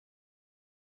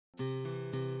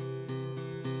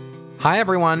Hi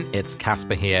everyone, it's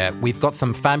Casper here. We've got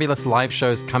some fabulous live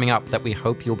shows coming up that we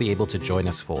hope you'll be able to join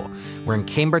us for. We're in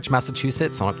Cambridge,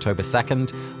 Massachusetts on October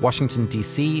 2nd, Washington,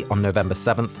 D.C. on November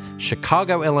 7th,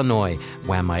 Chicago, Illinois,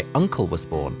 where my uncle was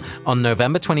born, on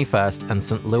November 21st, and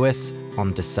St. Louis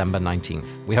on December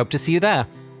 19th. We hope to see you there.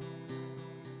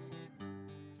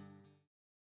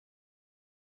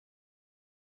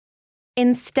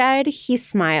 Instead, he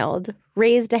smiled,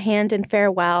 raised a hand in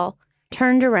farewell,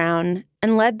 turned around,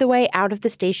 and led the way out of the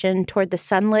station toward the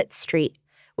sunlit street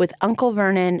with Uncle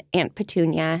Vernon, Aunt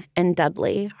Petunia, and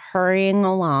Dudley hurrying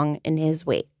along in his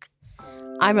wake.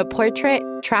 I'm a portrait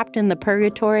trapped in the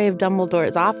purgatory of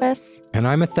Dumbledore's office. And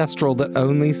I'm a thestral that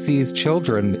only sees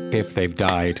children if they've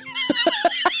died.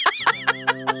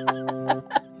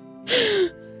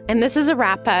 And this is a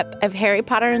wrap-up of Harry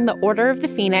Potter and the Order of the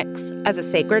Phoenix as a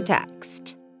sacred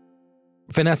text.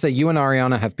 Vanessa, you and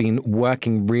Ariana have been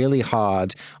working really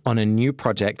hard on a new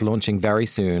project launching very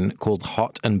soon called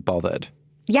Hot and Bothered.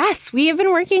 Yes, we have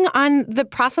been working on the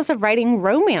process of writing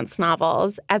romance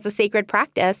novels as a sacred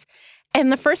practice. And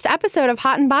the first episode of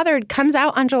Hot and Bothered comes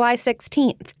out on July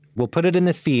 16th. We'll put it in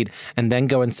this feed and then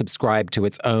go and subscribe to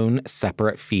its own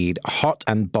separate feed. Hot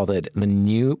and Bothered, the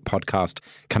new podcast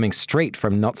coming straight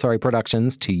from Not Sorry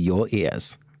Productions to your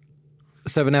ears.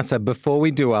 So, Vanessa, before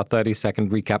we do our 30-second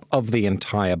recap of the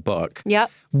entire book,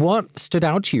 what stood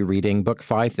out to you reading book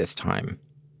 5 this time?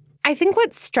 I think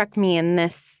what struck me in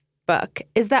this book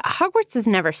is that Hogwarts is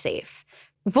never safe.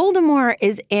 Voldemort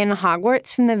is in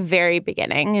Hogwarts from the very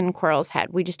beginning in Quirrell's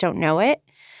head. We just don't know it.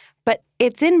 But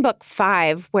it's in book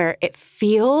 5 where it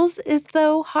feels as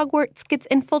though Hogwarts gets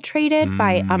infiltrated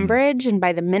by Umbridge and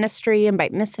by the Ministry and by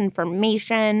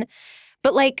misinformation.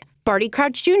 But like Barty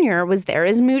Crouch Jr. was there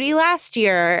as Moody last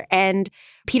year, and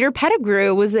Peter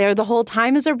Pettigrew was there the whole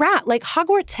time as a rat. Like,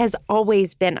 Hogwarts has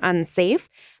always been unsafe.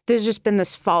 There's just been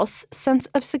this false sense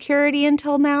of security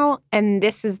until now, and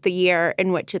this is the year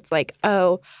in which it's like,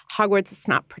 oh, Hogwarts is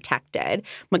not protected.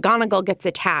 McGonagall gets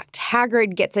attacked.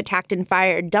 Hagrid gets attacked and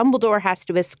fired. Dumbledore has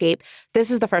to escape.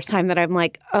 This is the first time that I'm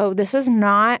like, oh, this is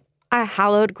not a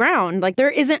hallowed ground. Like, there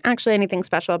isn't actually anything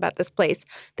special about this place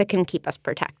that can keep us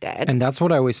protected. And that's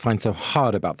what I always find so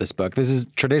hard about this book. This has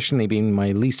traditionally been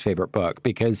my least favorite book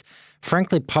because,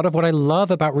 frankly, part of what I love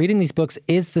about reading these books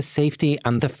is the safety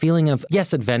and the feeling of,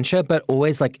 yes, adventure, but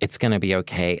always like it's going to be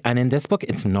okay. And in this book,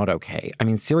 it's not okay. I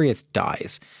mean, Sirius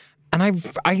dies. And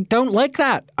I don't like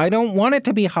that. I don't want it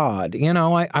to be hard. You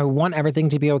know, I want everything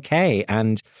to be okay.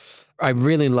 And I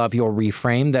really love your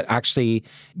reframe that actually,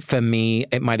 for me,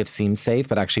 it might have seemed safe,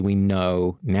 but actually we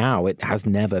know now it has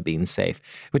never been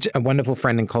safe, which a wonderful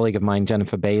friend and colleague of mine,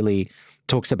 Jennifer Bailey,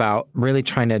 talks about really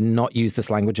trying to not use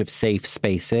this language of safe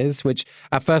spaces, which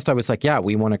at first I was like, yeah,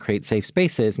 we want to create safe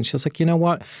spaces. And she was like, you know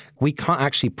what? We can't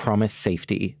actually promise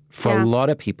safety for a lot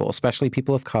of people, especially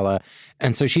people of color.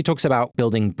 And so she talks about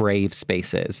building brave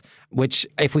spaces, which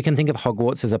if we can think of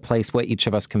Hogwarts as a place where each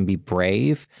of us can be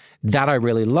brave, that I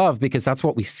really love because that's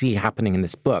what we see happening in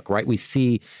this book, right? We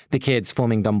see the kids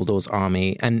forming Dumbledore's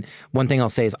army. And one thing I'll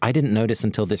say is I didn't notice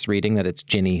until this reading that it's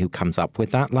Ginny who comes up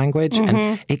with that language.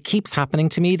 And it keeps happening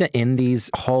to me that in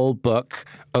these whole book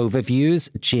overviews,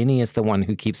 Ginny is the one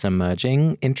who keeps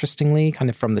emerging, interestingly, kind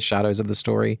of from the shadows of the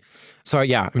story. So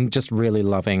yeah, I'm just really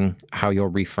loving how you're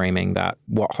reframing that,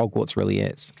 what Hogwarts really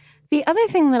is. The other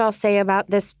thing that I'll say about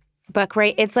this book,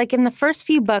 right, it's like in the first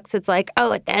few books, it's like,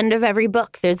 oh, at the end of every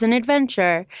book, there's an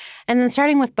adventure. And then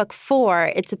starting with book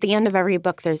 4, it's at the end of every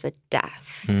book, there's a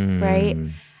death, right?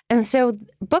 And so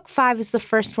book 5 is the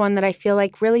first one that I feel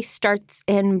like really starts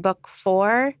in book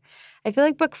 4. I feel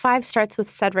like book 5 starts with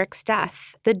Cedric's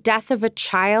death. The death of a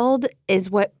child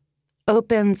is what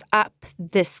opens up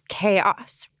this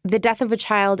chaos. The death of a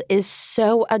child is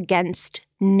so against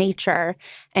nature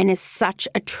and is such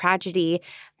a tragedy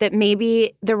that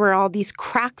maybe there were all these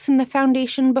cracks in the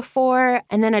foundation before,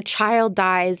 and then a child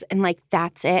dies and like,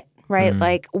 that's it, right?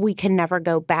 Like, we can never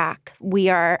go back. We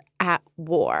are at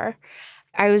war.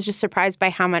 I was just surprised by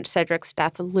how much Cedric's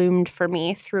death loomed for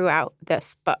me throughout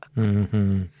this book.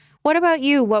 What about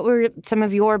you? What were some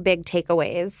of your big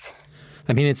takeaways?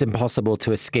 I mean, it's impossible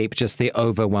to escape just the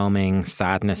overwhelming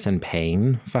sadness and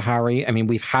pain for Harry. I mean,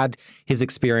 we've had his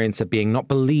experience of being not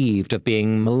believed, of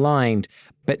being maligned,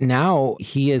 but now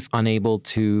he is unable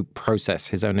to process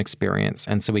his own experience.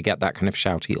 And so we get that kind of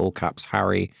shouty, all caps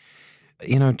Harry.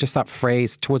 You know, just that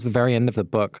phrase towards the very end of the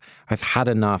book, I've had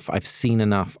enough, I've seen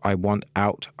enough, I want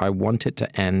out, I want it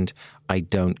to end, I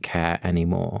don't care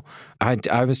anymore.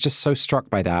 I was just so struck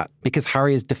by that because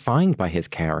Harry is defined by his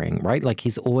caring, right? Like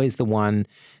he's always the one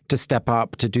to step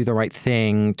up, to do the right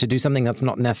thing, to do something that's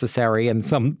not necessary and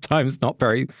sometimes not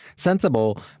very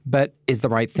sensible, but is the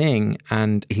right thing.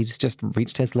 And he's just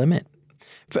reached his limit.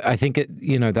 I think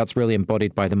that's really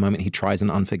embodied by the moment he tries an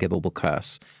unforgivable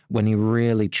curse. When he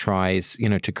really tries,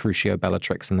 to Crucio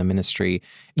Bellatrix in the Ministry,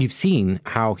 you've seen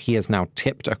how he has now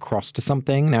tipped across to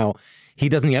something. Now, he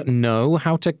doesn't yet know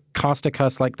how to cast a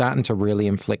curse like that and to really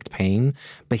inflict pain,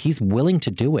 but he's willing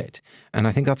to do it. And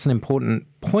I think that's an important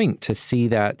point to see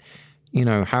that,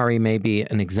 Harry may be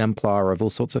an exemplar of all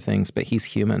sorts of things, but he's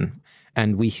human.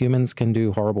 And we humans can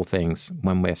do horrible things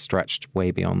when we're stretched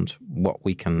way beyond what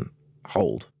we can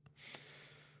hold.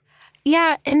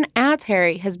 Yeah, and as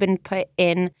Harry has been put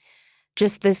in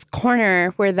just this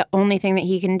corner where the only thing that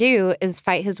he can do is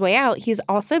fight his way out, he's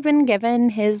also been given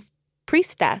his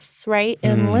priestess, right,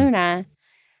 in Luna.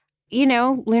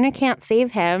 Luna can't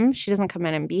save him. She doesn't come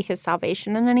in and be his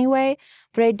salvation in any way.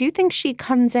 But I do think she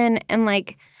comes in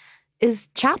and, is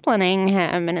chaplaining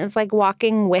him and is,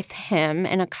 walking with him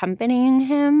and accompanying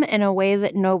him in a way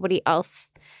that nobody else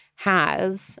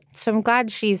has. So I'm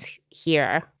glad she's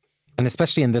here. And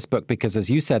especially in this book, because as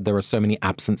you said, there are so many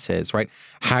absences, right?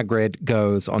 Hagrid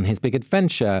goes on his big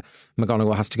adventure.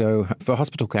 McGonagall has to go for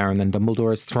hospital care, and then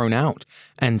Dumbledore is thrown out.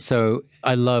 And so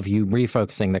I love you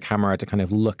refocusing the camera to kind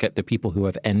of look at the people who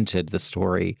have entered the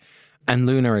story. And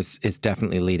Luna is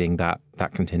definitely leading that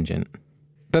contingent.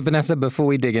 But Vanessa, before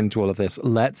we dig into all of this,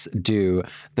 let's do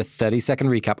the 30-second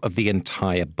recap of the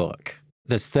entire book.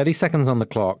 There's 30 seconds on the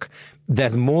clock.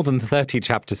 There's more than 30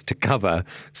 chapters to cover,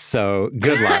 so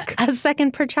good luck. A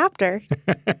second per chapter.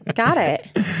 Got it.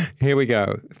 Here we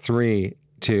go. 3,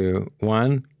 2,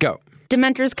 1, go.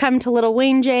 Dementors come to Little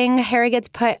Whinging. Harry gets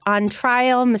put on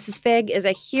trial. Mrs. Fig is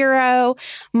a hero.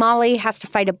 Molly has to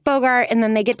fight a Bogart, and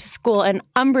then they get to school, and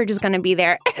Umbridge is going to be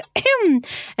there.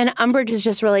 And Umbridge is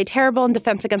just really terrible, and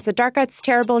Defense Against the Dark Arts is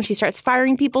terrible, and she starts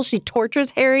firing people. She tortures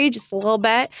Harry just a little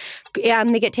bit.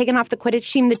 They get taken off the Quidditch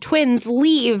team. The twins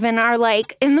leave and are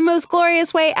in the most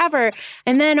glorious way ever.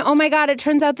 And then, oh my God, it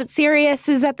turns out that Sirius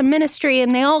is at the Ministry,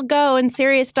 and they all go, and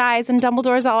Sirius dies, and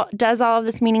Dumbledore does all of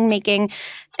this meaning making,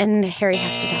 and Harry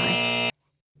has to die.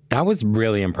 That was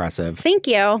really impressive. Thank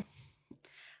you.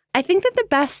 I think that the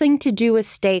best thing to do is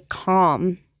stay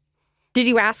calm. Did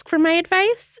you ask for my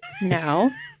advice?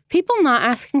 No. People not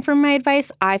asking for my advice,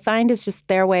 I find, is just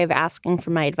their way of asking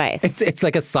for my advice. It's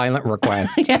like a silent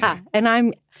request. Yeah, and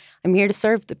I'm here to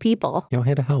serve the people. You're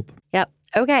here to help. Yep.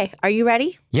 Okay, are you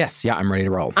ready? Yes, I'm ready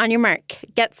to roll. On your mark,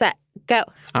 get set, go.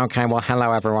 Okay, well,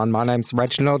 hello, everyone. My name's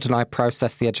Reginald, and I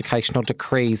process the educational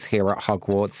decrees here at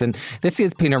Hogwarts. And this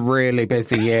has been a really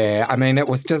busy year. I mean, it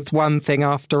was just one thing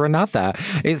after another.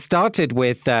 It started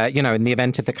with, in the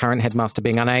event of the current headmaster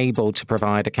being unable to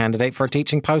provide a candidate for a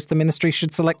teaching post, the ministry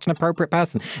should select an appropriate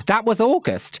person. That was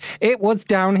August. It was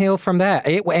downhill from there.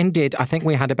 It ended, I think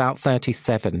we had about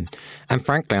 37. And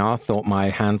frankly, I thought my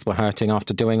hands were hurting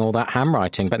after doing all that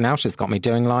handwriting, but now she's got me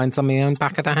doing lines on my own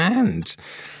back of the hand.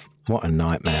 What a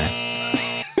nightmare.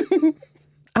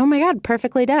 Oh my God,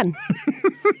 perfectly done.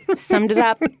 Summed it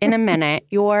up in a minute.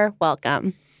 You're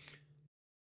welcome.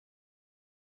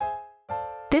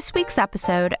 This week's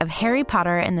episode of Harry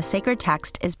Potter and the Sacred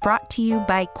Text is brought to you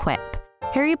by Quip.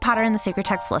 Harry Potter and the Sacred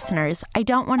Text listeners, I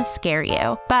don't want to scare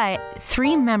you, but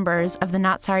 3 members of the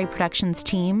Not Sorry Productions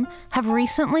team have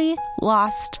recently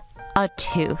lost a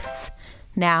tooth.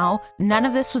 Now, none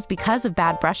of this was because of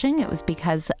bad brushing. It was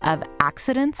because of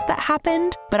accidents that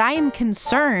happened. But I am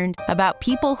concerned about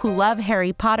people who love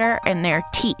Harry Potter and their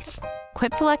teeth.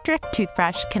 Quip's electric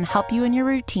toothbrush can help you in your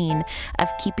routine of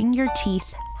keeping your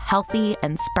teeth healthy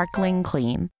and sparkling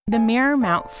clean. The mirror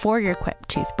mount for your Quip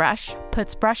toothbrush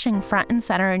puts brushing front and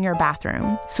center in your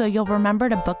bathroom, so you'll remember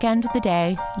to bookend the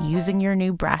day using your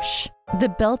new brush. The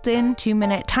built-in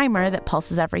 2-minute timer that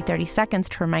pulses every 30 seconds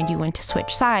to remind you when to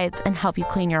switch sides and help you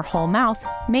clean your whole mouth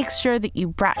makes sure that you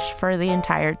brush for the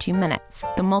entire 2 minutes.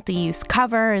 The multi-use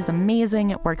cover is amazing.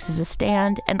 It works as a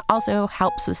stand and also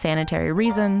helps with sanitary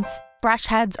reasons. Brush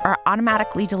heads are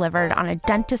automatically delivered on a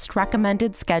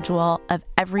dentist-recommended schedule of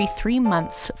every 3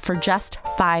 months for just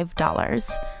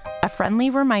 $5. A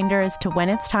friendly reminder as to when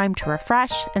it's time to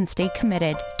refresh and stay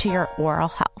committed to your oral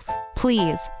health.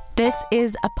 Please, this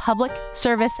is a public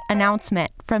service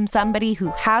announcement from somebody who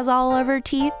has all of her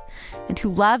teeth and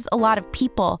who loves a lot of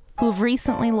people who have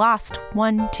recently lost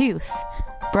one tooth.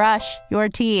 Brush your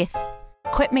teeth.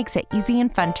 Quip makes it easy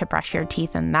and fun to brush your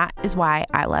teeth, and that is why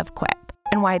I love Quip.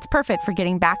 And why it's perfect for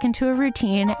getting back into a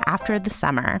routine after the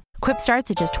summer. Quip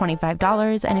starts at just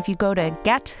 $25, and if you go to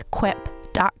getquip.com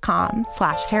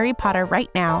getgetquip.com/Harry Potter right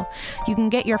now, you can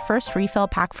get your first refill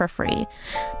pack for free.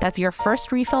 That's your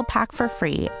first refill pack for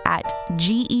free at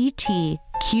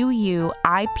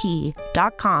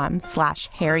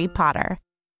getquip.com/Harry Potter.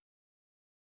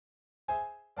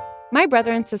 My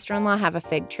brother and sister-in-law have a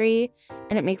fig tree,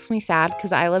 and it makes me sad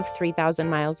because I live 3,000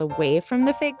 miles away from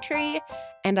the fig tree,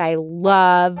 and I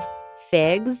love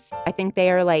figs. I think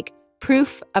they are like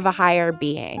proof of a higher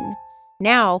being.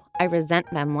 Now I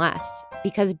resent them less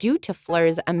because due to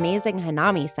Fleur's amazing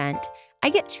Hanami scent, I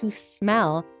get to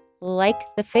smell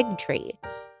like the fig tree.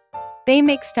 They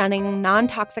make stunning,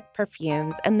 non-toxic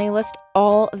perfumes, and they list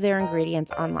all of their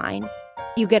ingredients online.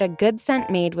 You get a good scent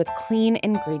made with clean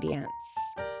ingredients.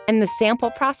 And the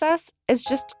sample process is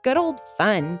just good old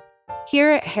fun. Here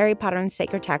at Harry Potter and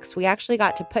Sacred Text, we actually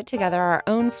got to put together our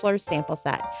own Fleur sample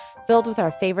set filled with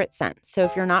our favorite scents. So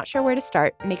if you're not sure where to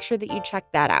start, make sure that you check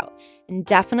that out. And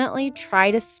definitely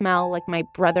try to smell like my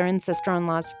brother and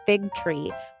sister-in-law's fig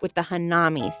tree with the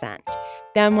Hanami scent.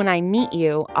 Then when I meet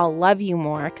you, I'll love you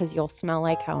more because you'll smell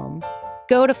like home.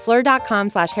 Go to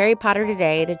fleur.com/Harry Potter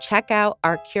today to check out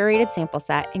our curated sample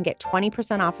set and get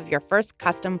 20% off of your first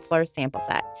custom Fleur sample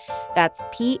set. That's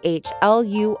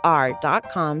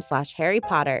PHLUR.com/Harry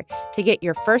Potter to get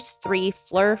your first 3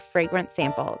 Fleur fragrance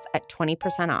samples at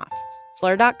 20% off.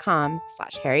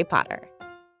 Fleur.com/Harry Potter.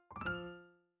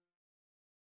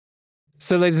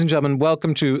 So, ladies and gentlemen,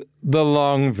 welcome to The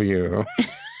Long View.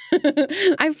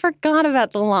 I forgot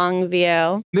about the long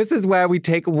view. This is where we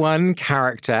take one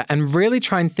character and really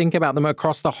try and think about them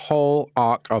across the whole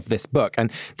arc of this book.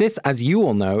 And this, as you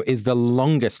all know, is the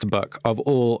longest book of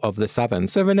all of the 7.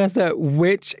 So, Vanessa,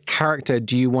 which character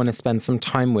do you want to spend some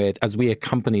time with as we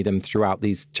accompany them throughout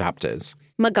these chapters?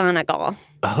 McGonagall.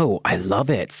 Oh, I love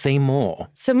it. Say more.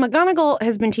 So McGonagall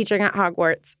has been teaching at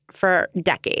Hogwarts for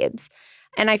decades.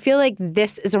 And I feel like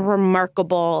this is a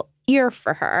remarkable year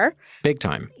for her. Big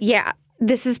time. Yeah.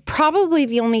 This is probably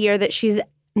the only year that she's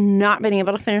not been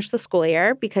able to finish the school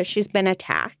year because she's been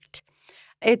attacked.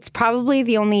 It's probably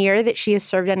the only year that she has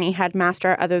served any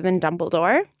headmaster other than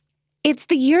Dumbledore. It's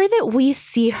the year that we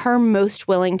see her most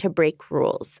willing to break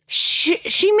rules.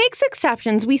 She makes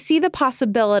exceptions. We see the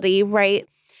possibility, right?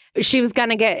 She was going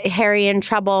to get Harry in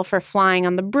trouble for flying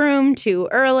on the broom too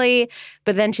early.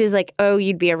 But then she's like, oh,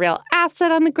 you'd be a real asset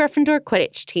on the Gryffindor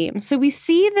Quidditch team. So we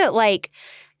see that, like,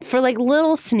 for like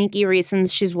little sneaky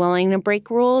reasons, she's willing to break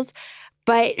rules.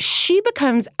 But she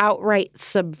becomes outright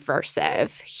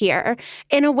subversive here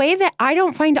in a way that I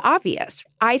don't find obvious.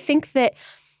 I think that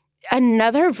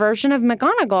another version of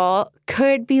McGonagall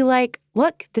could be like,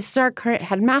 look, this is our current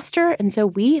headmaster, and so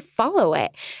we follow it.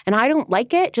 And I don't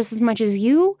like it just as much as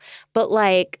you, but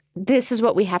like, this is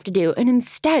what we have to do. And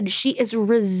instead, she is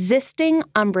resisting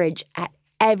Umbridge at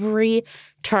every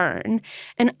turn.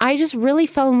 And I just really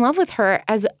fell in love with her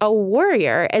as a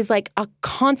warrior, as like a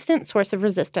constant source of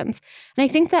resistance. And I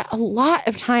think that a lot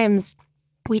of times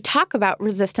we talk about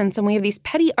resistance and we have these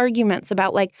petty arguments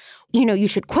about like, you know, you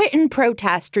should quit and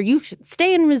protest or you should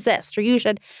stay and resist or you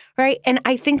should, right? And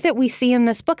I think that we see in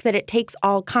this book that it takes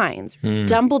all kinds.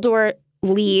 Dumbledore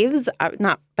leaves,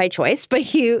 not by choice, but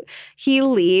he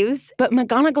leaves. But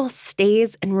McGonagall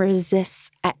stays and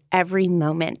resists at every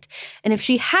moment. And if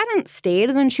she hadn't stayed,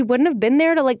 then she wouldn't have been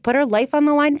there to like put her life on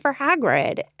the line for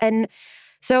Hagrid. And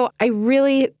so I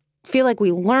really feel like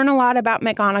we learn a lot about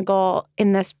McGonagall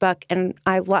in this book, and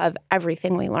I love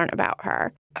everything we learn about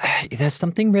her. There's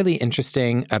something really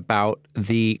interesting about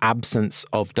the absence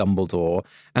of Dumbledore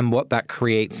and what that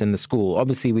creates in the school.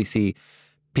 Obviously, we see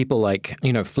people like,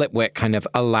 you know, Flitwick kind of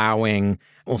allowing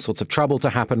all sorts of trouble to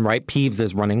happen, right? Peeves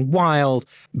is running wild.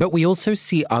 But we also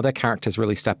see other characters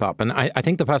really step up. And I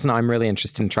think the person I'm really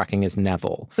interested in tracking is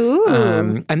Neville.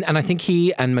 Ooh. And I think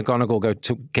he and McGonagall go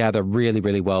together really,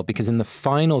 really well because in the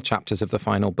final chapters of the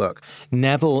final book,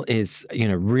 Neville is, you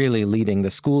know, really leading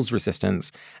the school's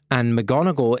resistance. And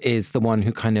McGonagall is the one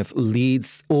who kind of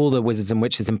leads all the wizards and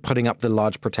witches in putting up the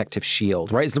large protective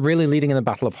shield, right? It's really leading in the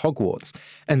Battle of Hogwarts.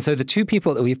 And so the two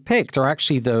people that we've picked are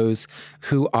actually those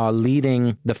who are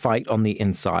leading the fight on the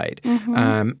inside.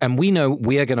 Mm-hmm. And we know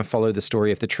we are going to follow the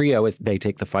story of the trio as they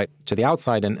take the fight to the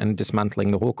outside and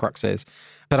dismantling the Horcruxes.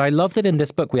 But I love that in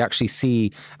this book, we actually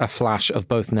see a flash of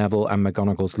both Neville and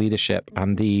McGonagall's leadership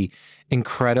and the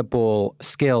incredible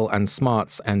skill and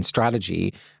smarts and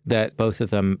strategy that both of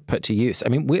them put to use. I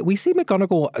mean, we see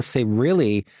McGonagall say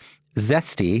really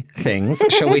zesty things,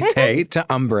 shall we say, to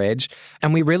Umbridge.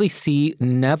 And we really see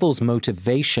Neville's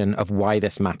motivation of why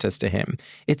this matters to him.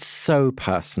 It's so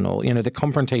personal. You know, the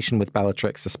confrontation with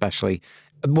Bellatrix especially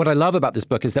What I love about this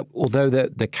book is that although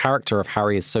the character of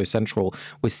Harry is so central,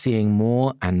 we're seeing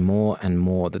more and more and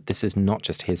more that this is not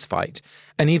just his fight.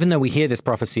 And even though we hear this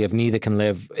prophecy of neither can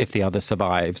live if the other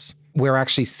survives, we're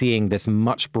actually seeing this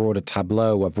much broader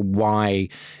tableau of why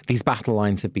these battle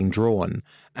lines have been drawn.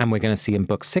 And we're going to see in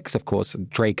book 6, of course,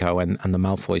 Draco and the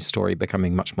Malfoy story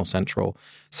becoming much more central.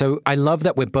 So I love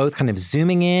that we're both kind of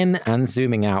zooming in and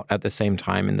zooming out at the same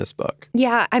time in this book.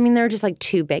 Yeah, I mean, there are just like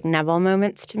 2 big Neville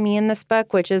moments to me in this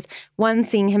book, which is one,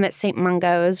 seeing him at St.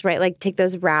 Mungo's, right? Like take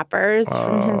those wrappers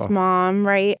from his mom,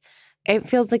 right? It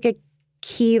feels like a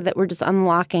key that we're just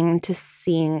unlocking to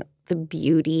seeing the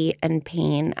beauty and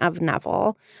pain of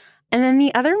Neville. And then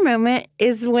the other moment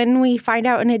is when we find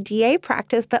out in a DA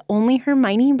practice that only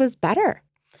Hermione was better.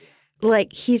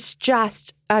 Like, he's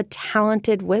just a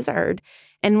talented wizard.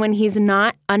 And when he's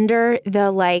not under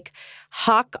the, like,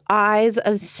 hawk eyes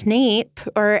of Snape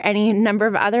or any number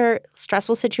of other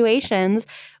stressful situations,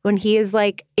 when he is,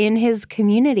 like, in his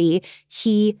community,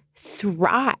 he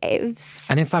thrives.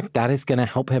 And in fact, that is going to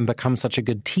help him become such a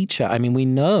good teacher. I mean, we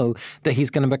know that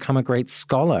he's going to become a great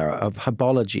scholar of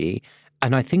herbology.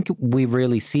 And I think we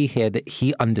really see here that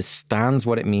he understands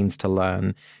what it means to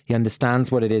learn. He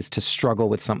understands what it is to struggle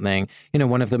with something. You know,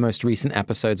 one of the most recent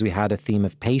episodes, we had a theme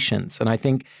of patience. And I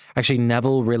think actually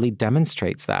Neville really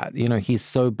demonstrates that. You know, he's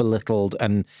so belittled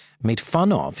and made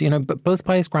fun of, you know, but both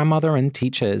by his grandmother and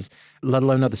teachers, let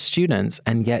alone other students.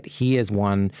 And yet he is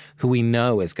one who we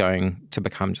know is going to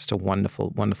become just a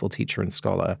wonderful, wonderful teacher and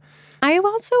scholar. I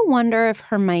also wonder if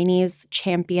Hermione's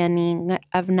championing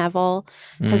of Neville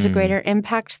has a greater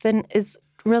impact than is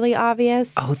really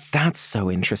obvious. Oh, that's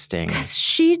so interesting. Because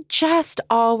she just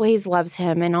always loves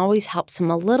him and always helps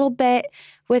him a little bit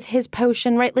with his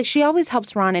potion, right? Like, she always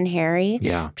helps Ron and Harry.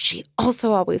 Yeah. But she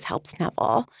also always helps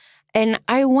Neville. And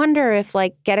I wonder if,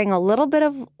 like, getting a little bit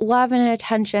of love and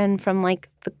attention from, like,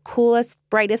 the coolest,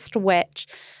 brightest witch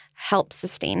helps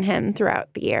sustain him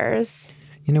throughout the years.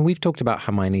 You know, we've talked about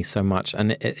Hermione so much,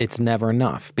 and it's never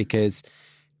enough because,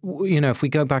 you know, if we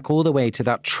go back all the way to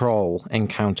that troll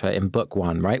encounter in book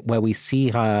 1, right, where we see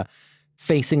her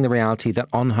facing the reality that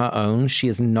on her own, she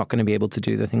is not going to be able to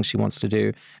do the things she wants to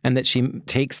do, and that she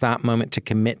takes that moment to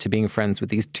commit to being friends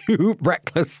with these 2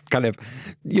 reckless kind of,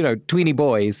 you know, tweeny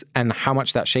boys, and how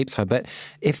much that shapes her. But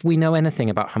if we know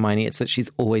anything about Hermione, it's that she's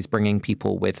always bringing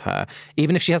people with her.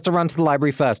 Even if she has to run to the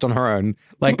library first on her own,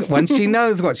 like once she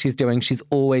knows what she's doing, she's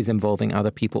always involving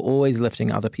other people, always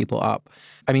lifting other people up.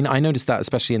 I mean, I noticed that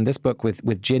especially in this book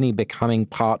with Ginny becoming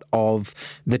part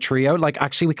of the trio. Like,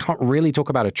 actually, we can't really talk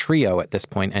about a trio at this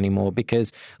point anymore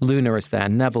because Luna is there,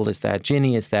 Neville is there,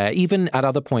 Ginny is there. Even at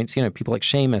other points, you know, people like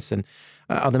Seamus and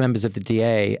other members of the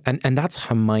DA. And that's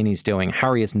Hermione's doing.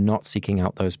 Harry is not seeking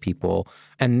out those people.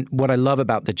 And what I love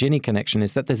about the Ginny connection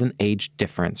is that there's an age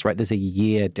difference, right? There's a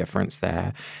year difference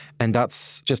there. And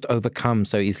that's just overcome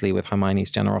so easily with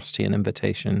Hermione's generosity and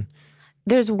invitation.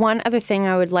 There's one other thing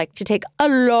I would like to take a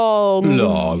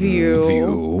long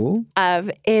view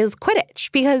of is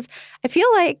Quidditch, because I feel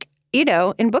like, you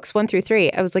know, in books 1 through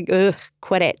 3, I was like, ugh,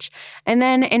 Quidditch. And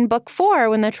then in book 4,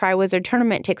 when the Triwizard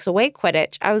Tournament takes away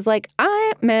Quidditch, I was like,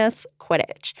 I miss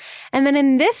Quidditch. And then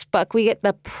in this book, we get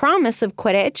the promise of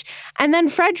Quidditch. And then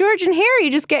Fred, George, and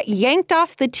Harry just get yanked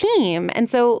off the team. And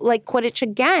so, like, Quidditch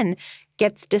again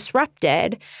gets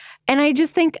disrupted. And I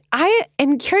just think I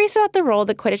am curious about the role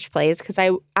that Quidditch plays, because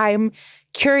I'm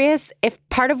curious if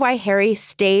part of why Harry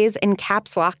stays in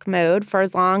caps lock mode for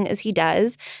as long as he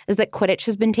does is that Quidditch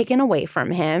has been taken away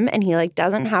from him, and he like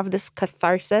doesn't have this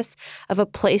catharsis of a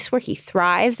place where he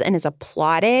thrives and is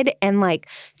applauded and like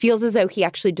feels as though he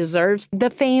actually deserves the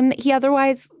fame that he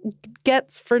otherwise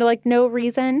gets for like no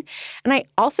reason. And I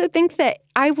also think that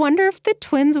I wonder if the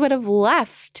twins would have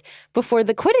left before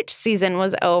the Quidditch season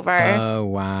was over. Oh,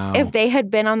 wow. If they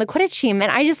had been on the Quidditch team.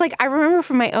 And I just like, I remember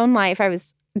from my own life, I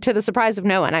was, to the surprise of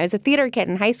no one, I was a theater kid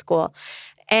in high school.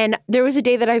 And there was a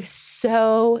day that I was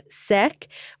so sick,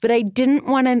 but I didn't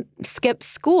want to skip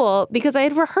school because I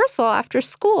had rehearsal after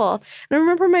school. And I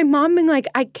remember my mom being like,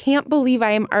 I can't believe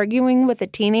I am arguing with a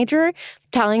teenager,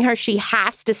 telling her she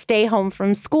has to stay home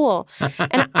from school.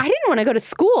 And I didn't want to go to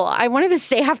school. I wanted to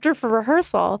stay after for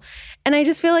rehearsal. And I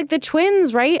just feel like the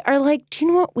twins, right, are like, do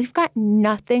you know what? We've got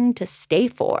nothing to stay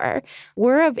for.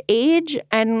 We're of age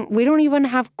and we don't even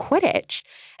have Quidditch.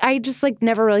 I just like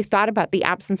never really thought about the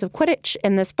absence of Quidditch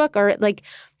in this book, or like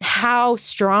how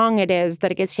strong it is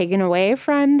that it gets taken away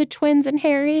from the twins and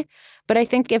Harry. But I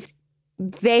think if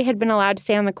they had been allowed to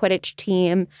stay on the Quidditch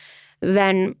team,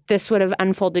 then this would have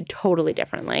unfolded totally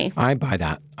differently. I buy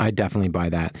that. I definitely buy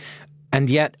that. And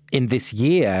yet, in this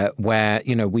year where,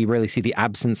 we really see the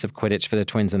absence of Quidditch for the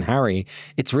twins and Harry,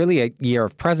 it's really a year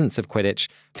of presence of Quidditch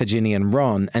for Ginny and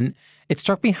Ron. And it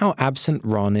struck me how absent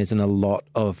Ron is in a lot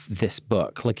of this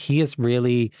book. Like, he is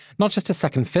really not just a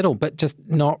second fiddle, but just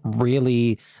not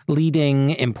really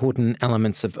leading important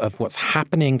elements of what's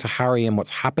happening to Harry and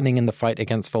what's happening in the fight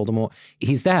against Voldemort.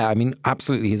 He's there. I mean,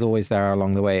 absolutely, he's always there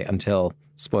along the way until,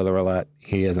 spoiler alert,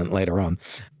 he isn't later on.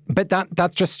 But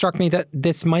that just struck me that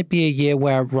this might be a year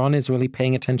where Ron is really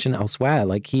paying attention elsewhere.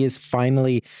 Like, he is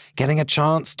finally getting a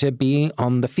chance to be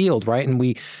on the field, right? And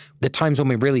the times when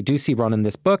we really do see Ron in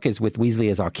this book is with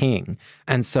Weasley as our king.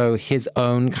 And so his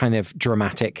own kind of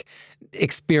dramatic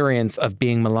experience of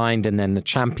being maligned and then the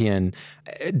champion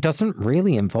doesn't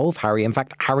really involve Harry. In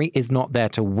fact, Harry is not there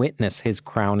to witness his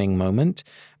crowning moment.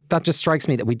 That just strikes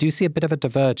me that we do see a bit of a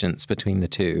divergence between the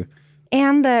two.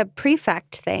 And the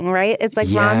prefect thing, right? It's like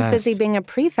Ron's busy being a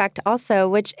prefect also,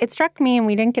 which it struck me, and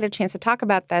we didn't get a chance to talk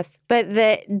about this, but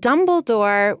that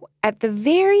Dumbledore, at the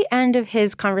very end of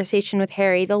his conversation with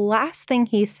Harry, the last thing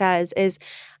he says is,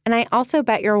 and I also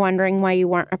bet you're wondering why you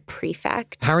weren't a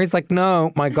prefect. Harry's like,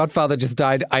 no, my godfather just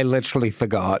died. I literally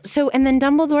forgot. So, and then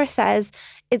Dumbledore says,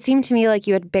 it seemed to me like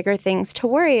you had bigger things to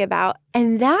worry about.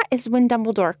 And that is when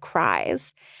Dumbledore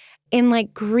cries in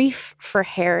like grief for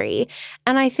Harry.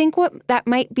 And I think what that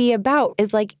might be about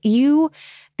is like you,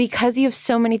 because you have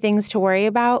so many things to worry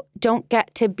about, don't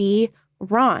get to be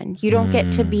Ron. You don't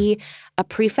get to be a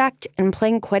prefect and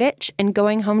playing Quidditch and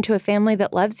going home to a family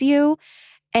that loves you.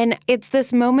 And it's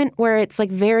this moment where it's like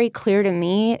very clear to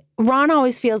me. Ron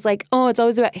always feels like, oh, it's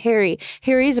always about Harry.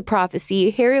 Harry's a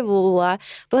prophecy. Harry, blah, blah, blah.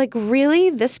 But like really,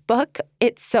 this book,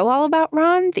 it's so all about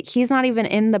Ron that he's not even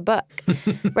in the book,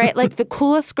 right? Like the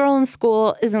coolest girl in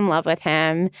school is in love with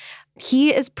him.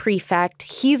 He is prefect.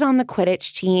 He's on the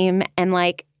Quidditch team and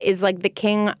like is like the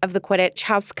king of the Quidditch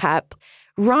House Cup.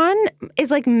 Ron is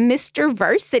like Mr.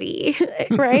 Varsity,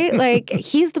 right? Like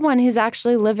he's the one who's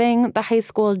actually living the high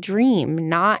school dream,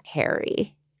 not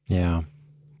Harry. Yeah.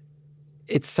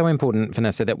 It's so important,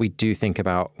 Vanessa, that we do think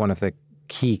about one of the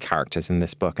key characters in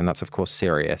this book, and that's, of course,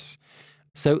 Sirius.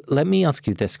 So let me ask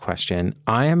you this question.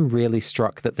 I am really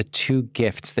struck that the two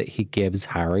gifts that he gives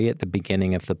Harry at the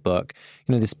beginning of the book,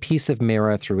 this piece of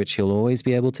mirror through which he'll always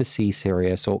be able to see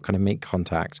Sirius or kind of make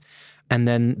contact, and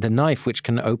then the knife, which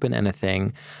can open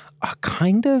anything, are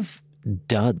kind of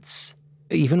duds.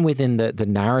 Even within the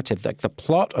narrative, like the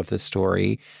plot of the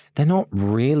story, they're not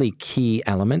really key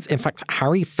elements. In fact,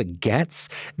 Harry forgets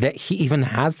that he even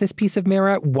has this piece of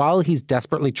mirror while he's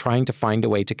desperately trying to find a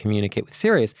way to communicate with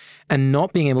Sirius. And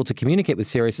not being able to communicate with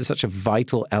Sirius is such a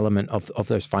vital element of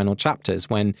those final chapters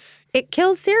when... It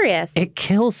kills Sirius. It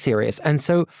kills Sirius. And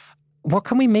so what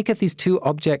can we make of these two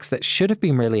objects that should have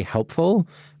been really helpful,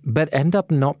 but end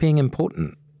up not being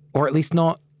important, or at least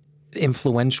not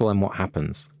influential in what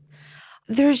happens?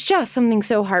 There's just something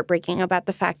so heartbreaking about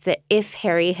the fact that if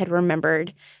Harry had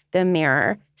remembered the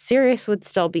mirror, Sirius would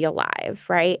still be alive,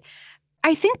 right?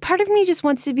 I think part of me just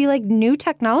wants to be like, new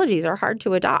technologies are hard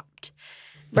to adopt,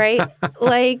 right?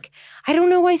 Like, I don't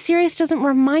know why Sirius doesn't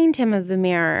remind him of the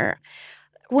mirror.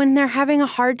 When they're having a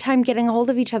hard time getting a hold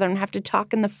of each other and have to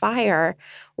talk in the fire,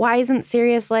 why isn't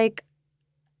Sirius like,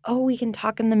 oh, we can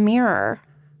talk in the mirror?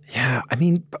 Yeah, I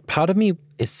mean, part of me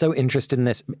is so interested in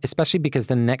this, especially because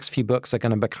the next few books are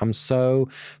going to become so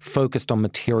focused on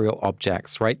material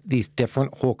objects, right? These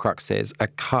different Horcruxes, a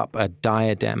cup, a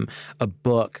diadem, a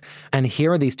book. And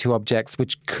here are these two objects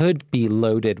which could be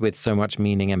loaded with so much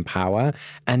meaning and power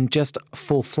and just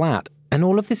fall flat. And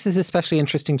all of this is especially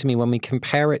interesting to me when we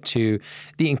compare it to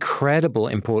the incredible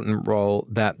important role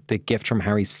that the gift from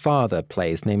Harry's father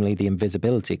plays, namely the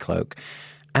invisibility cloak.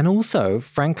 And also,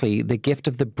 frankly, the gift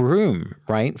of the broom,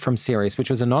 right, from Sirius, which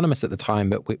was anonymous at the time,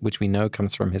 but which we know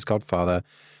comes from his godfather.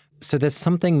 So there's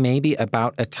something maybe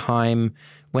about a time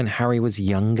when Harry was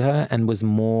younger and was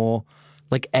more...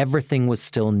 like everything was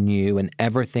still new and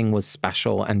everything was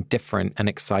special and different and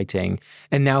exciting.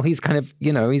 And now he's kind of,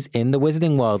 he's in the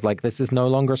wizarding world. Like, this is no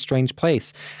longer a strange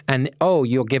place. And, oh,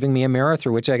 you're giving me a mirror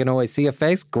through which I can always see a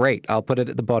face? Great. I'll put it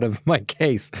at the bottom of my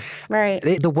case. Right.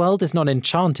 The world is not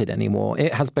enchanted anymore.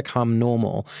 It has become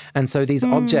normal. And so these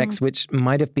objects, which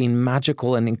might have been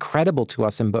magical and incredible to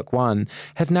us in book one,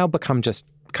 have now become just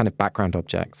kind of background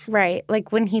objects. Right.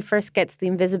 Like when he first gets the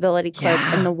invisibility cloak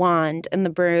and the wand and the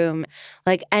broom,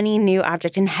 like any new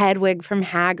object, and Hedwig from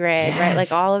Hagrid, right?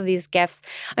 Like all of these gifts.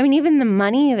 I mean, even the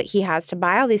money that he has to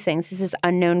buy all these things is this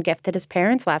unknown gift that his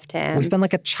parents left him. We spend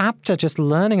like a chapter just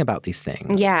learning about these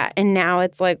things. Yeah. And now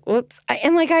it's like, whoops.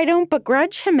 And like, I don't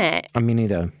begrudge him it. I mean,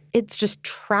 neither. It's just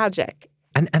tragic.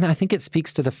 And I think it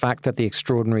speaks to the fact that the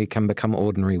extraordinary can become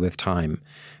ordinary with time,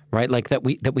 right? Like that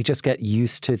we just get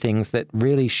used to things that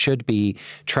really should be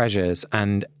treasures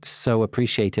and so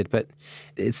appreciated. But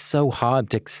it's so hard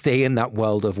to stay in that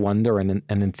world of wonder and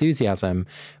enthusiasm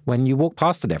when you walk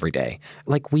past it every day.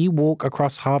 Like we walk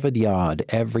across Harvard Yard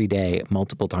every day,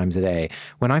 multiple times a day.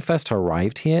 When I first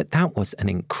arrived here, that was an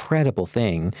incredible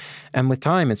thing. And with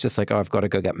time, it's just like, oh, I've got to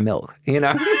go get milk, you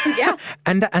know? Yeah.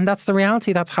 And that's the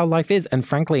reality. That's how life is. And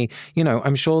frankly, you know,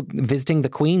 I'm sure visiting the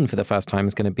Queen for the first time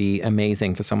is going to be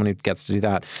amazing for someone who gets to do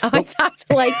that. Oh, I thought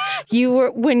like you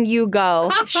were when you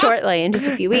go shortly in just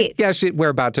a few weeks. Yeah, we're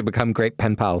about to become great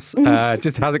pen pals.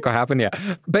 Just hasn't quite happened yet.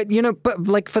 But, you know,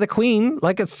 like for the Queen,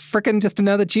 like it's freaking just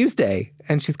another Tuesday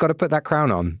and she's got to put that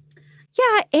crown on.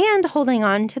 Yeah, and holding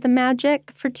on to the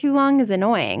magic for too long is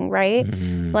annoying, right?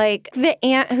 Mm-hmm. Like the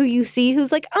aunt who you see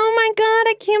who's like, oh my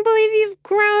God, I can't believe you've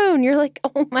grown. You're like,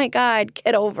 oh my God,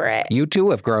 get over it. You too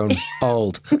have grown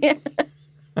old.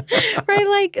 Right?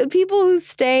 Like people who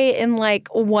stay in like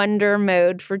wonder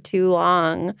mode for too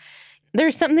long.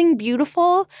 There's something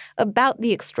beautiful about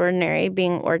the extraordinary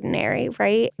being ordinary,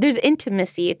 right? There's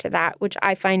intimacy to that, which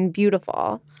I find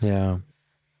beautiful. Yeah.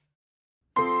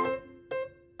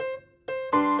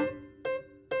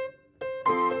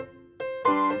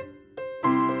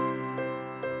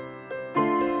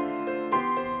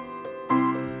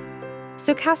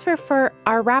 So, Casper, for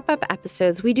our wrap-up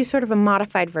episodes, we do sort of a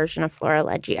modified version of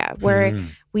Florilegia, where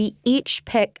we each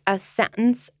pick a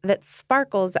sentence that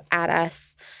sparkles at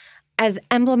us as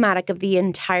emblematic of the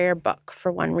entire book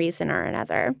for one reason or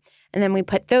another. And then we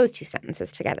put those two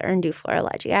sentences together and do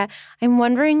Florilegia. I'm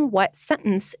wondering what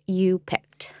sentence you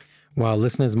picked. Well,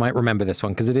 listeners might remember this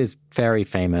one because it is very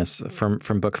famous from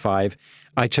book 5.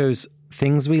 I chose,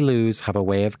 things we lose have a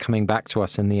way of coming back to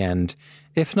us in the end,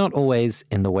 if not always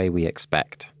in the way we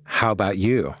expect. How about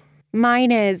you?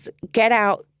 Mine is, get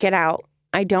out, get out.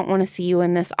 I don't want to see you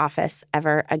in this office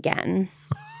ever again.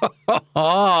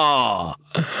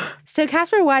 So,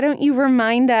 Casper, why don't you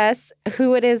remind us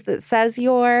who it is that says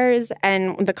yours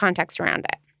and the context around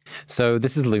it? So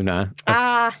this is Luna.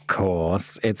 Of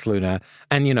course, it's Luna.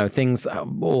 And, you know, things,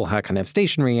 all her kind of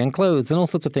stationery and clothes and all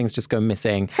sorts of things just go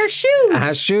missing. Her shoes.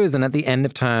 Her shoes. And at the end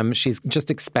of term, she's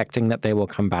just expecting that they will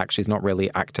come back. She's not really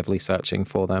actively searching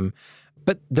for them.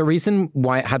 But the reason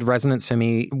why it had resonance for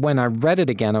me, when I read it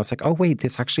again, I was like, oh, wait,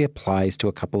 this actually applies to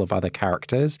a couple of other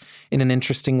characters in an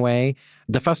interesting way.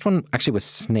 The first one actually was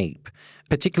Snape,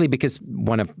 particularly because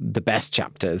one of the best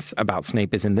chapters about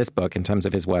Snape is in this book in terms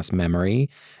of his worst memory.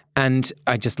 And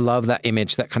I just love that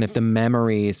image that kind of the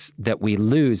memories that we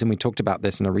lose, and we talked about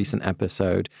this in a recent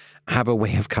episode, have a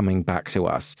way of coming back to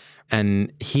us.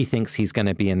 And he thinks he's going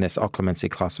to be in this occlumency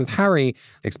class with Harry,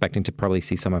 expecting to probably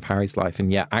see some of Harry's life.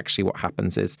 And yet actually what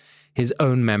happens is his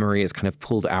own memory is kind of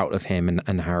pulled out of him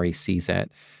and Harry sees it.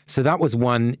 So that was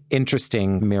one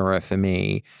interesting mirror for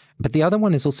me. But the other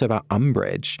one is also about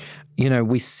Umbridge. You know,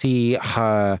 we see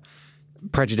her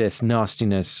prejudice,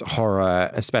 nastiness, horror,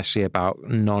 especially about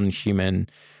non-human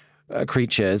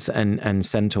creatures and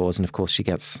centaurs. And of course, she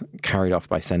gets carried off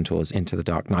by centaurs into the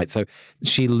Dark Night. So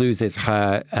she loses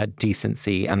her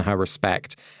decency and her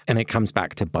respect, and it comes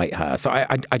back to bite her. So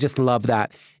I just love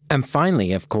that. And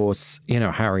finally, of course, you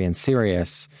know, Harry and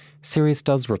Sirius. Sirius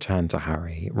does return to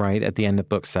Harry, right, at the end of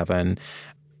book 7.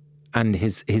 And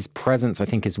his presence, I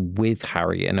think, is with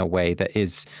Harry in a way that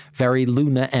is very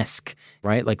Luna-esque,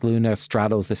 right? Like Luna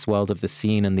straddles this world of the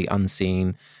seen and the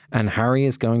unseen. And Harry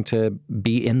is going to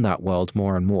be in that world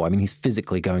more and more. I mean, he's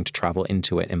physically going to travel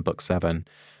into it in book 7.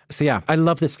 So yeah, I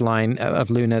love this line of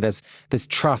Luna. There's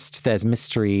trust, there's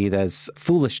mystery, there's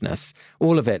foolishness.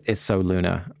 All of it is so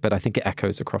Luna, but I think it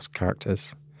echoes across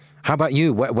characters. How about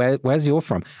you? Where's yours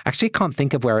from? Actually, I can't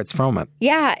think of where it's from.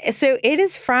 Yeah, so it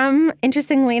is from,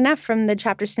 interestingly enough, from the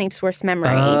chapter Snape's Worst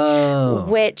Memory,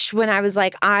 which when I was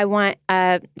like, I want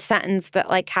a sentence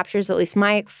that like captures at least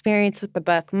my experience with the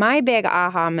book, my big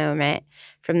aha moment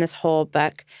from this whole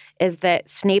book is that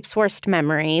Snape's Worst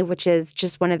Memory, which is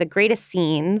just one of the greatest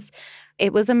scenes,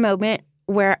 it was a moment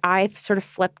where I sort of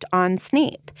flipped on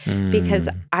Snape because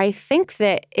I think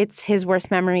that it's his worst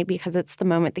memory because it's the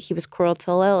moment that he was cruel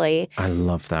to Lily. I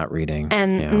love that reading.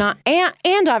 And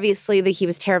and obviously that he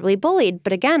was terribly bullied.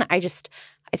 But again, I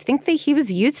think that he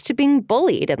was used to being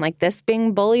bullied, and like this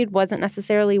being bullied wasn't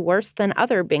necessarily worse than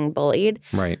other being bullied.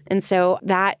 Right. And so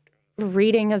that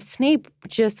reading of Snape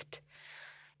just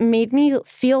made me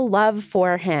feel love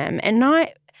for him and not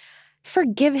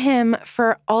forgive him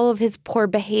for all of his poor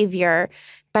behavior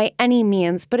by any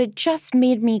means, but it just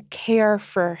made me care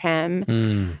for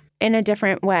him in a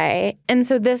different way. And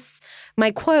so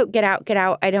my quote, get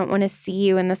out, I don't want to see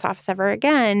you in this office ever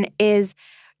again, is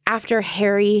after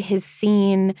Harry has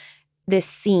seen this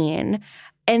scene,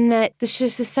 and that this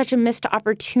just is such a missed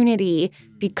opportunity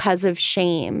because of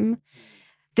shame.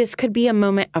 This could be a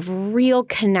moment of real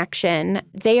connection.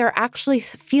 They are actually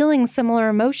feeling similar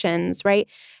emotions, right?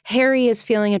 Harry is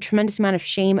feeling a tremendous amount of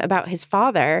shame about his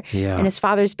father and his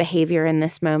father's behavior in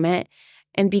this moment.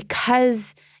 And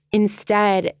because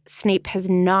instead Snape has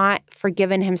not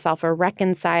forgiven himself or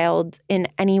reconciled in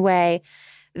any way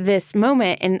this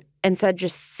moment and instead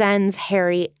just sends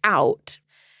Harry out.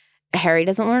 Harry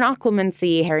doesn't learn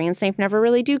occlumency. Harry and Snape never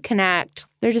really do connect.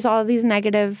 There's just all of these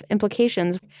negative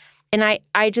implications. And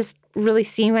I just really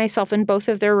see myself in both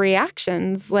of their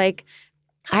reactions. Like,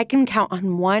 I can count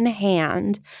on one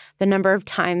hand the number of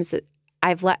times that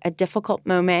I've let a difficult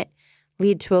moment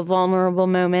lead to a vulnerable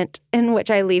moment in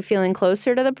which I leave feeling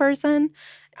closer to the person.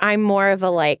 I'm more of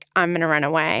a I'm going to run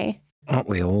away. Aren't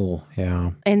we all?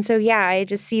 Yeah. And so, yeah, I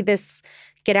just see this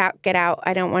get out.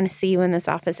 I don't want to see you in this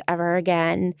office ever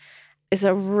again is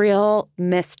a real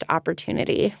missed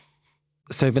opportunity.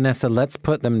 So, Vanessa, let's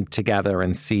put them together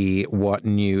and see what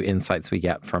new insights we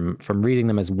get from reading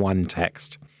them as one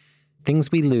text.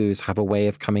 Things we lose have a way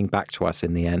of coming back to us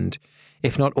in the end,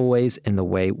 if not always in the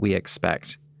way we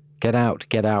expect. Get out.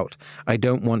 I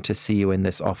don't want to see you in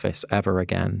this office ever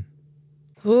again.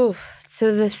 Ooh,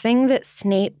 so the thing that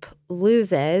Snape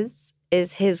loses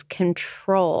is his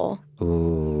control.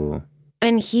 Ooh.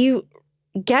 And he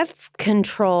gets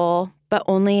control, but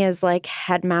only as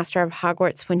headmaster of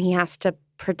Hogwarts when he has to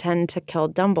pretend to kill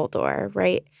Dumbledore,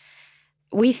 right?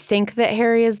 We think that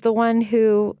Harry is the one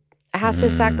who has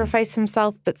to sacrifice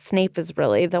himself, but Snape is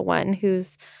really the one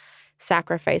who's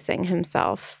sacrificing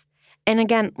himself. And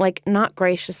again, not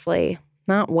graciously,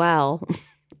 not well,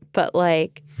 but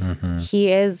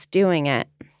he is doing it.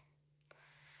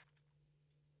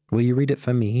 Will you read it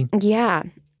for me? Yeah.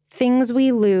 Things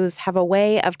we lose have a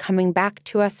way of coming back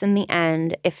to us in the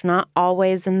end, if not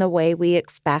always in the way we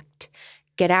expect.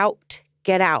 Get out.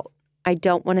 I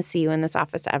don't want to see you in this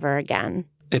office ever again.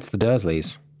 It's the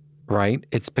Dursleys, right?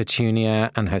 It's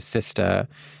Petunia and her sister.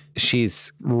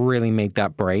 She's really made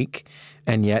that break.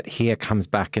 And yet here comes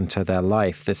back into their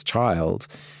life, this child,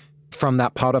 from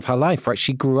that part of her life, right?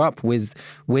 She grew up with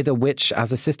a witch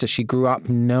as a sister. She grew up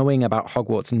knowing about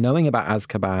Hogwarts, knowing about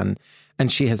Azkaban,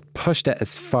 and she has pushed it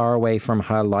as far away from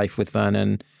her life with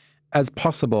Vernon as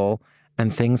possible.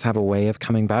 And things have a way of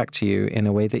coming back to you in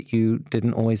a way that you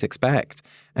didn't always expect.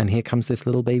 And here comes this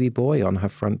little baby boy on her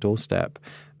front doorstep.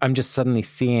 I'm just suddenly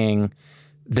seeing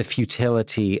the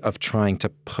futility of trying to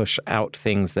push out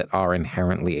things that are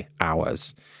inherently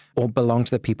ours or belong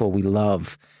to the people we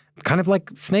love. Kind of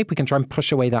like Snape, we can try and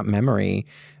push away that memory,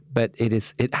 but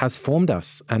it has formed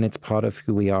us and it's part of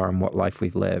who we are and what life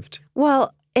we've lived.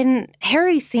 Well, and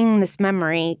Harry seeing this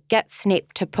memory gets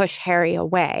Snape to push Harry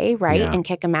away, right, and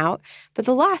kick him out. But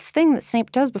the last thing that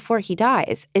Snape does before he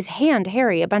dies is hand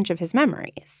Harry a bunch of his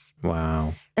memories.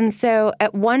 Wow. And so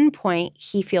at one point,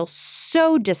 he feels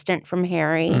so distant from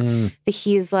Harry that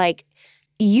he's like,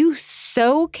 you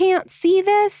so can't see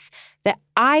this that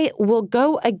I will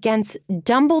go against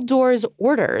Dumbledore's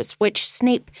orders, which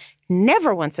Snape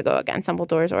never wants to go against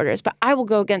Dumbledore's orders, but I will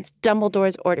go against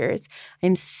Dumbledore's orders.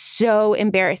 I'm so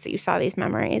embarrassed that you saw these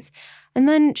memories. And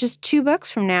then just 2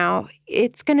 books from now,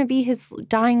 it's going to be his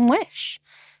dying wish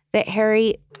that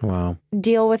Harry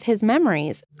deal with his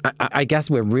memories. I guess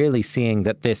we're really seeing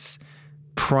that this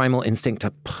primal instinct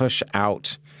to push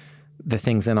out the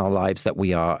things in our lives that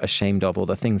we are ashamed of or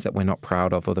the things that we're not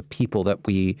proud of or the people that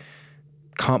we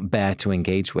can't bear to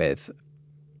engage with,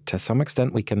 to some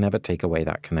extent, we can never take away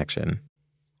that connection.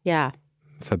 Yeah.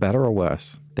 For better or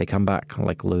worse, they come back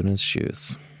like Luna's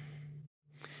shoes.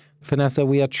 Vanessa,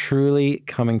 we are truly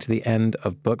coming to the end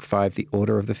of Book 5, The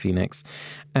Order of the Phoenix,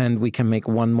 and we can make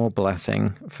one more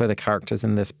blessing for the characters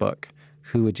in this book.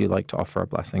 Who would you like to offer a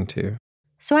blessing to?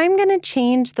 So I'm going to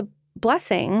change the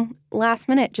blessing last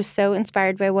minute, just so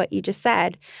inspired by what you just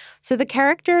said. So the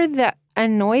character that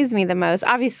annoys me the most,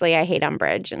 obviously I hate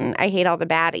Umbridge and I hate all the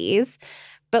baddies,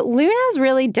 but Luna's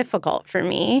really difficult for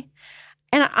me.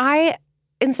 And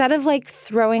instead of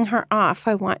throwing her off,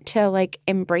 I want to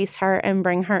embrace her and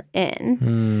bring her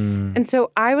in. And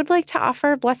so I would like to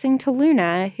offer a blessing to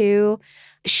Luna, who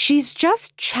she's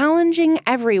just challenging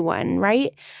everyone,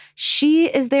 right? She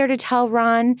is there to tell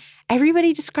Ron,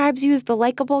 everybody describes you as the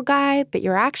likable guy, but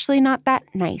you're actually not that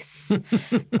nice.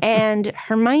 And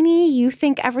Hermione, you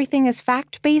think everything is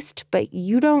fact-based, but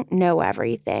you don't know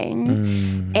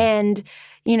everything. And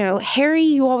Harry,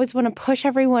 you always want to push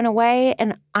everyone away,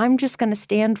 and I'm just going to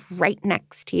stand right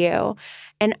next to you.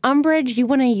 And Umbridge, you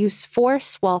want to use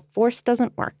force? Well, force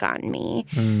doesn't work on me,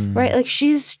 right? Like,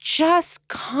 she's just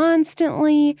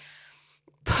constantly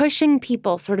pushing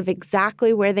people sort of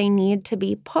exactly where they need to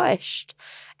be pushed,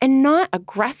 and not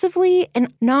aggressively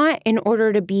and not in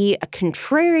order to be a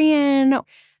contrarian.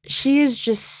 She is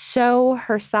just so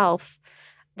herself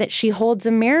that she holds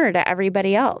a mirror to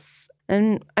everybody else.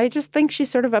 And I just think she's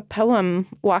sort of a poem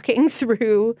walking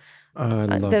through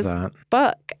this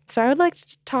book. So I would like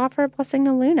to offer a blessing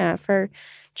to Luna for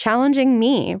challenging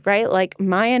me, right? Like,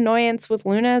 my annoyance with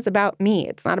Luna is about me.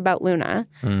 It's not about Luna.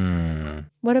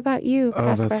 What about you,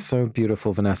 Casper? Oh, that's so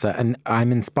beautiful, Vanessa. And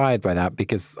I'm inspired by that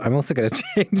because I'm also going to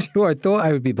change who I thought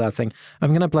I would be blessing. I'm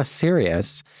going to bless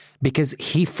Sirius because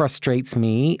he frustrates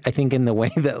me, I think, in the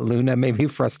way that Luna maybe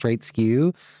frustrates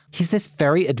you. He's this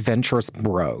very adventurous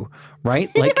bro,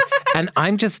 right? Like, and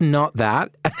I'm just not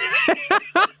that.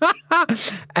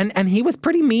 And he was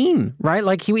pretty mean, right?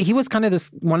 Like, he was kind of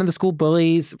one of the school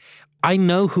bullies. I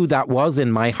know who that was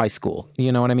in my high school.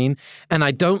 You know what I mean? And I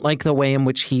don't like the way in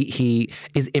which he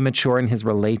is immature in his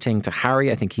relating to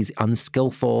Harry. I think he's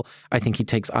unskillful. I think he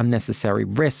takes unnecessary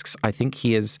risks. I think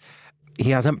he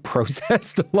hasn't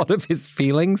processed a lot of his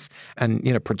feelings and,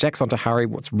 projects onto Harry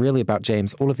what's really about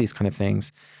James, all of these kind of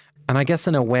things. And I guess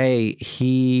in a way,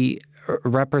 he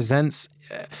represents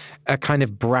a kind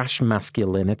of brash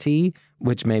masculinity,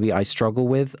 which maybe I struggle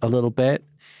with a little bit.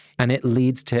 And it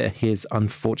leads to his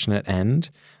unfortunate end.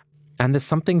 And there's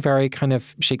something very kind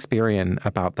of Shakespearean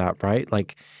about that, right?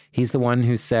 Like, he's the one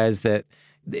who says that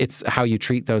it's how you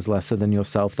treat those lesser than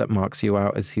yourself that marks you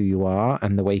out as who you are.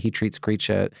 And the way he treats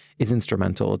Kreacher is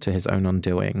instrumental to his own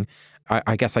undoing.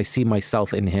 I guess I see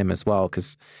myself in him as well,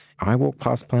 because I walk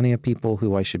past plenty of people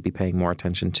who I should be paying more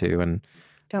attention to. And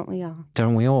don't we all?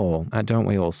 Don't we all? Don't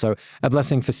we all? So a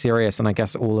blessing for Sirius, and I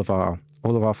guess all of our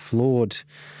flawed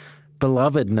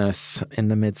belovedness in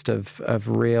the midst of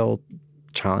real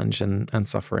challenge and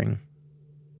suffering.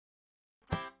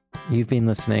 You've been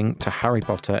listening to Harry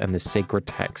Potter and the Sacred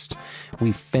Text.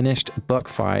 We've finished Book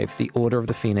 5, The Order of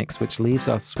the Phoenix, which leaves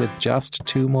us with just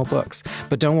 2 more books.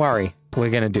 But don't worry,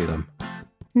 we're going to do them.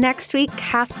 Next week,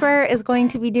 Casper is going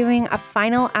to be doing a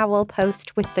final Owl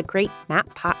post with the great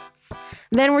Matt Potts.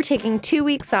 Then we're taking 2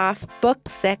 weeks off. Book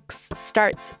 6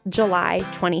 starts July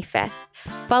 25th.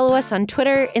 Follow us on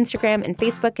Twitter, Instagram, and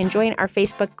Facebook, and join our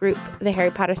Facebook group, the Harry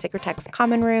Potter Sacred Text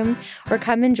Common Room, or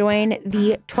come and join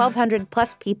the 1,200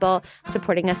 plus people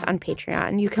supporting us on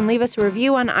Patreon. You can leave us a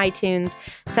review on iTunes,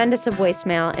 send us a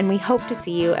voicemail, and we hope to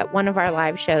see you at one of our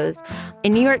live shows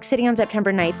in New York City on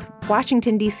September 9th,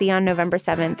 Washington, D.C. on November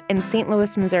 7th, and St.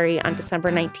 Louis, Missouri on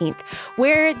December 19th,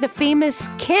 where the famous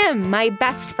Kim, my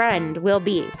best friend, will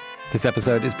be. This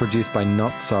episode is produced by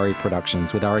Not Sorry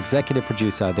Productions with our executive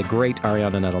producer, the great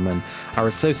Ariana Nettleman, our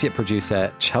associate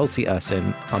producer, Chelsea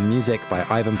Ursin, our music by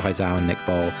Ivan Paisau and Nick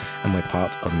Boll, and we're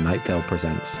part of Night Vale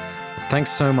Presents.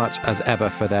 Thanks so much, as ever,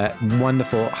 for their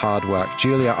wonderful hard work.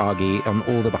 Julia Argy on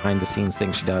all the behind-the-scenes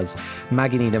things she does.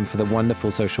 Maggie Needham for the wonderful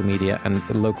social media and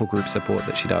local group support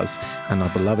that she does. And our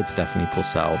beloved Stephanie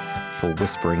Purcell for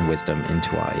whispering wisdom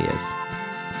into our ears.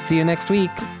 See you next week.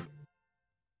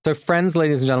 So friends,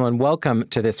 ladies and gentlemen, welcome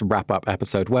to this wrap-up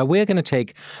episode where we're going to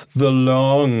take the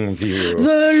long view.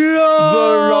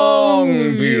 The long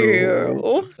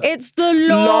view. It's the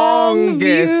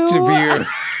longest view.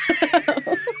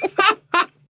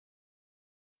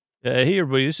 Hey,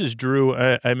 everybody, this is Drew.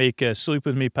 I make a Sleep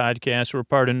With Me podcast. We're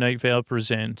part of Night Vale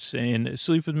Presents, and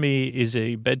Sleep With Me is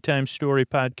a bedtime story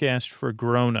podcast for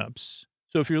grown-ups.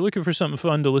 So if you're looking for something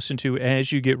fun to listen to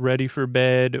as you get ready for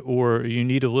bed, or you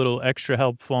need a little extra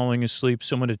help falling asleep,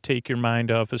 someone to take your mind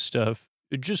off of stuff,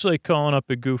 just like calling up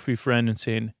a goofy friend and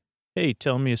saying, hey,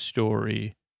 tell me a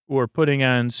story, or putting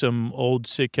on some old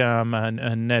sitcom on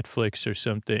Netflix or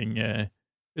something,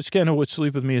 it's kind of what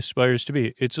Sleep With Me aspires to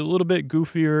be. It's a little bit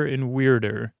goofier and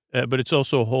weirder, but it's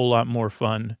also a whole lot more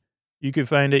fun. You can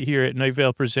find it here at Night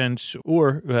Vale Presents,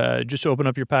 or just open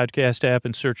up your podcast app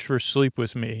and search for Sleep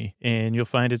With Me, and you'll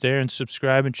find it there, and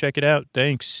subscribe and check it out.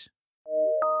 Thanks.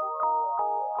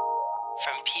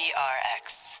 From